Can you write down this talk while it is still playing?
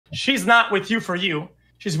she's not with you for you.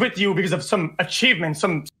 She's with you because of some achievement,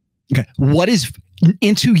 some. Okay. What is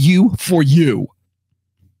into you for you?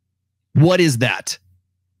 What is that?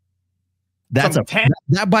 That's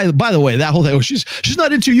by the way, that whole thing, she's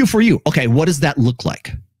not into you for you. Okay. What does that look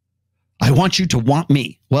like? I want you to want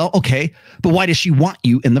me. Well, okay. But why does she want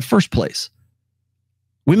you in the first place?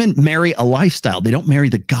 Women marry a lifestyle. They don't marry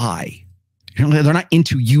the guy. You know, they're not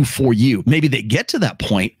into you for you. Maybe they get to that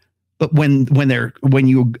point, but when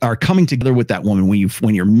you are coming together with that woman,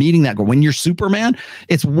 when you're meeting that girl, when you're Superman,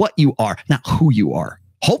 it's what you are, not who you are.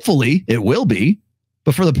 Hopefully, it will be,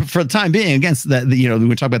 but for the time being, against that,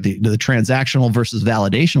 we talk about the transactional versus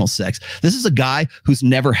validational sex. This is a guy who's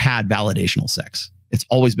never had validational sex. It's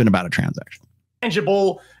always been about a transaction.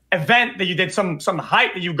 Tangible event that you did, some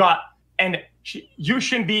hype that you got, and you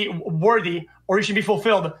shouldn't be worthy or you should be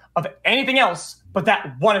fulfilled of anything else but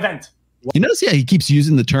that one event. You notice, yeah, he keeps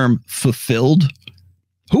using the term fulfilled.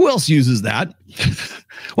 Who else uses that?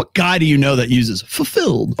 What guy do you know that uses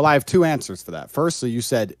fulfilled? Well, I have two answers for that. Firstly, you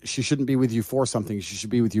said she shouldn't be with you for something. She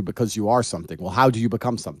should be with you because you are something. Well, how do you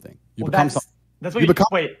become something? You become something. That's what you become.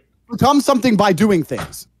 Wait. Become something by doing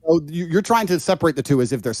things. So you're trying to separate the two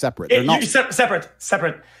as if they're separate. They're not separate.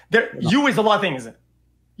 You is a lot of things.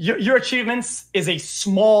 Your achievements is a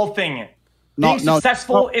small thing. Being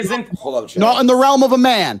successful isn't. Hold on, not in the realm of a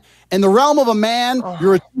man. In the realm of a man,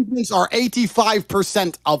 your achievements are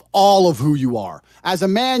 85% of all of who you are. As a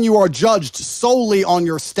man, you are judged solely on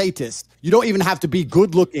your status. You don't even have to be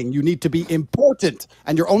good looking. You need to be important.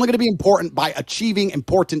 And you're only going to be important by achieving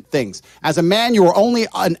important things. As a man, you're only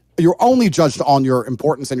judged on your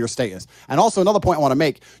importance and your status. And also another point I want to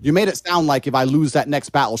make, you made it sound like if I lose that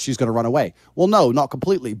next battle, she's going to run away. Well, no, not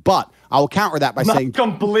completely. But I will counter that by saying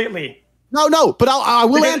completely. No, but I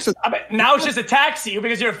will answer. Now it's just to tax you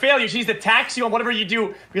because you're a failure. She needs to tax you on whatever you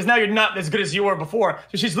do because now you're not as good as you were before.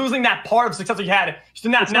 So she's losing that part of success that you had.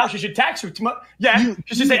 Now she should tax you too much. Yeah,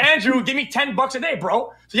 she should say, Andrew, give me $10 a day,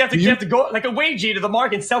 bro. So you have to go like a wagey to the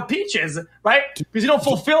market and sell peaches, right? Because you don't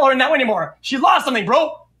fulfill her in that way anymore. She lost something,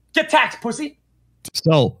 bro. Get taxed, pussy.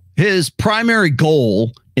 So his primary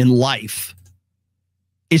goal in life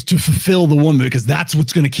is to fulfill the woman because that's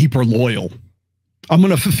what's going to keep her loyal. I'm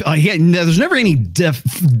going to fulfill. There's never any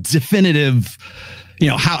definitive,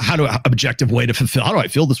 how to objective way to fulfill. How do I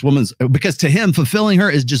feel this woman's? Because to him, fulfilling her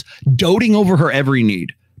is just doting over her every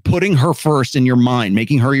need, putting her first in your mind,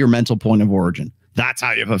 making her your mental point of origin. That's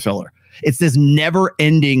how you fulfill her. It's this never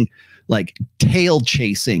ending, like tail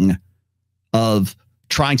chasing of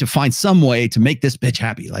trying to find some way to make this bitch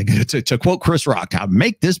happy. Like to quote Chris Rock, how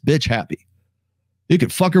make this bitch happy. You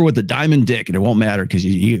could fuck her with a diamond dick and it won't matter because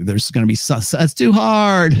there's going to be that's too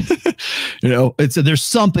hard. There's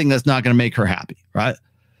something that's not going to make her happy, right?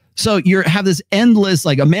 So you have this endless,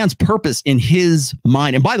 like a man's purpose in his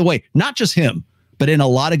mind. And by the way, not just him, but in a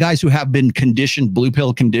lot of guys who have been conditioned, blue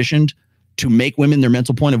pill conditioned to make women their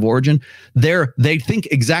mental point of origin, they think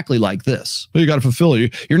exactly like this. Well, you got to fulfill you.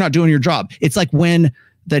 You're not doing your job. It's like when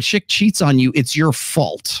that chick cheats on you, it's your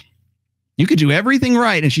fault. You could do everything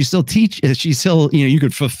right and you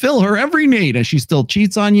could fulfill her every need and she still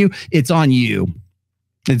cheats on you. It's on you.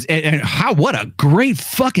 What a great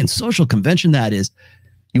fucking social convention that is.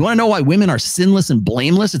 You want to know why women are sinless and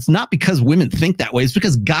blameless? It's not because women think that way. It's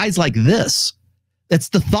because guys like this. That's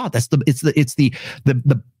the thought. It's the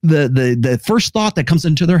first thought that comes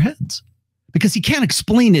into their heads. Because he can't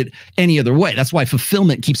explain it any other way. That's why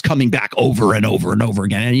fulfillment keeps coming back over and over and over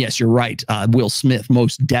again. And yes, you're right. Will Smith,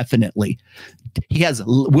 most definitely. He has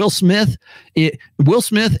Will Smith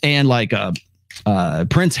and like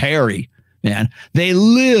Prince Harry, man. They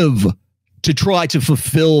live to try to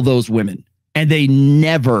fulfill those women. And they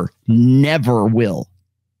never will.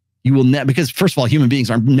 You will never, because first of all, human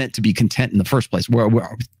beings aren't meant to be content in the first place.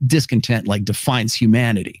 Where discontent like defines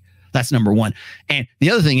humanity. That's number one. And the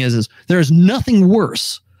other thing is there is nothing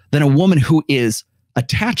worse than a woman who is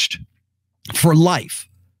attached for life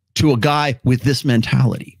to a guy with this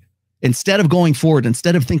mentality. Instead of going forward,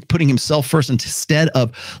 instead of putting himself first, instead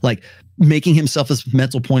of like making himself this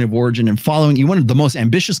mental point of origin and following you, one of the most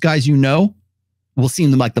ambitious guys will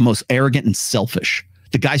seem like the most arrogant and selfish.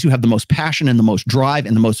 The guys who have the most passion and the most drive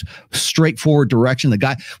and the most straightforward direction. The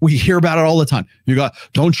guy, we hear about it all the time. You got,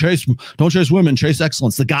 don't chase women, chase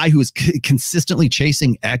excellence. The guy who is consistently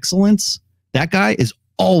chasing excellence, that guy is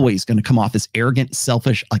always going to come off as arrogant,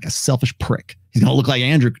 selfish, like a selfish prick. He's going to look like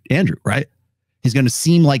Andrew, right? He's going to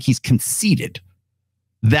seem like he's conceited.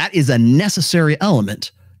 That is a necessary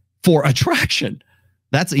element for attraction.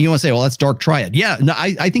 That's, you want to say, well, that's dark triad. Yeah, no,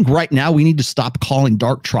 I think right now we need to stop calling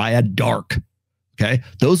dark triad dark. Okay,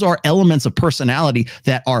 those are elements of personality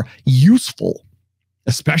that are useful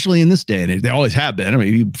especially in this day and age. They always have been. I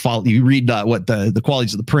mean, you read what the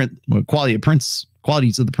qualities of the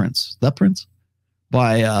qualities of the prince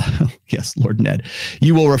by yes, Lord Ned.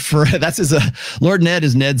 You will refer. That's his Lord Ned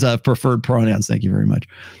is Ned's preferred pronouns. Thank you very much.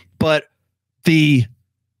 But the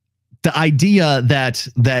idea that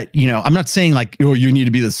I'm not saying like, oh, you need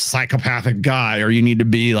to be this psychopathic guy, or you need to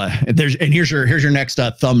be like, here's your next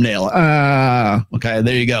thumbnail. Okay,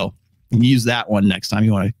 there you go. Use that one next time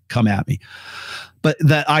you want to come at me. But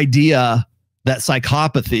that idea that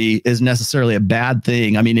psychopathy is necessarily a bad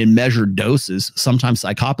thing. I mean, in measured doses, sometimes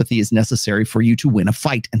psychopathy is necessary for you to win a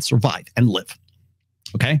fight and survive and live.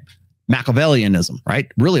 Okay. Machiavellianism,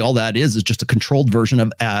 right? Really all that is just a controlled version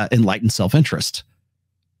of enlightened self-interest.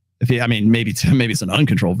 Maybe it's an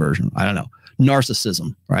uncontrolled version. I don't know.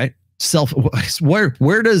 Narcissism, right?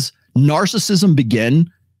 Where does narcissism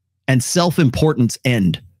begin and self-importance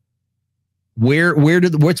end?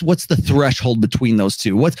 What's the threshold between those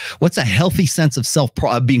two? What's a healthy sense of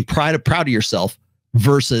being proud of yourself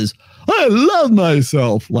versus I love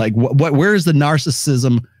myself? Like where does the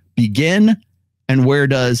narcissism begin, and where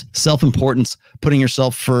does self-importance, putting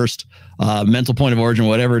yourself first, mental point of origin,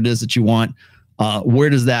 whatever it is that you want,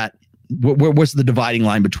 what's the dividing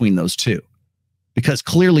line between those two? Because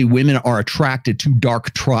clearly women are attracted to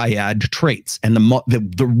dark triad traits. And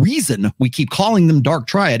the reason we keep calling them dark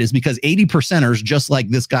triad is because 80%ers, just like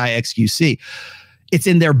this guy XQC, it's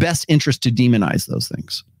in their best interest to demonize those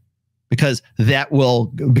things. Because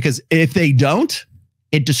if they don't,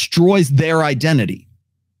 it destroys their identity.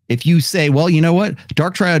 If you say, well, you know what,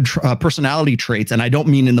 dark triad personality traits, and I don't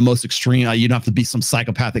mean in the most extreme, you don't have to be some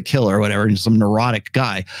psychopathic killer or whatever, some neurotic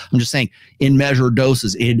guy. I'm just saying in measured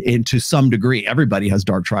doses, to some degree, everybody has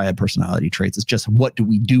dark triad personality traits. It's just, what do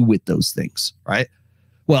we do with those things, right?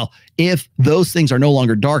 Well, if those things are no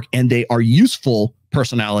longer dark and they are useful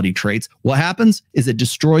personality traits, what happens is it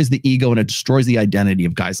destroys the ego and it destroys the identity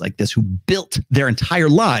of guys like this who built their entire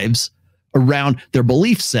lives around their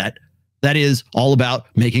belief set that is all about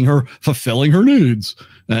fulfilling her needs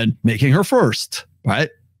and making her first,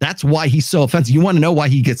 right? That's why he's so offensive. You want to know why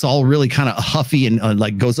he gets all really kind of huffy and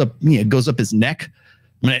like goes up his neck?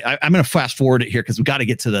 I'm going to fast forward it here because we got to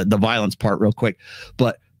get to the violence part real quick.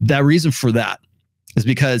 But the reason for that is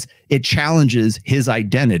because it challenges his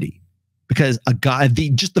identity. Because a guy,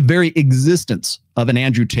 just the very existence of an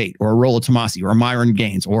Andrew Tate or a Rollo Tomassi or a Myron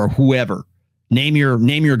Gaines or whoever, name your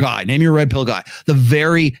guy, name your red pill guy. The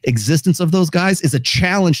very existence of those guys is a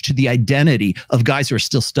challenge to the identity of guys who are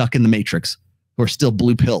still stuck in the matrix, who are still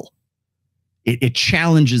blue pill. It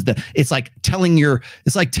challenges it's like telling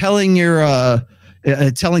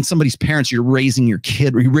somebody's parents you're raising your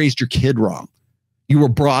kid, or you raised your kid wrong. You were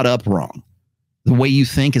brought up wrong. The way you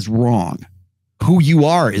think is wrong. Who you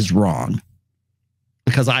are is wrong.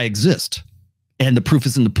 Because I exist. And the proof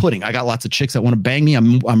is in the pudding. I got lots of chicks that want to bang me.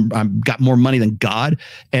 I'm got more money than God,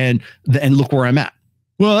 and look where I'm at.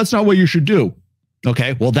 Well, that's not what you should do.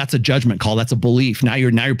 Okay, well, that's a judgment call. That's a belief. Now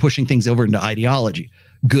you're pushing things over into ideology,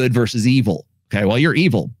 good versus evil. Okay, well, you're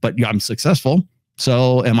evil, but I'm successful.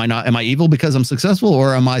 So am I evil because I'm successful,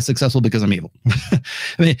 or am I successful because I'm evil? I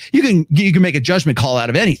mean, you can make a judgment call out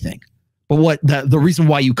of anything, but the reason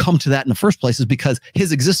why you come to that in the first place is because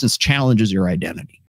his existence challenges your identity.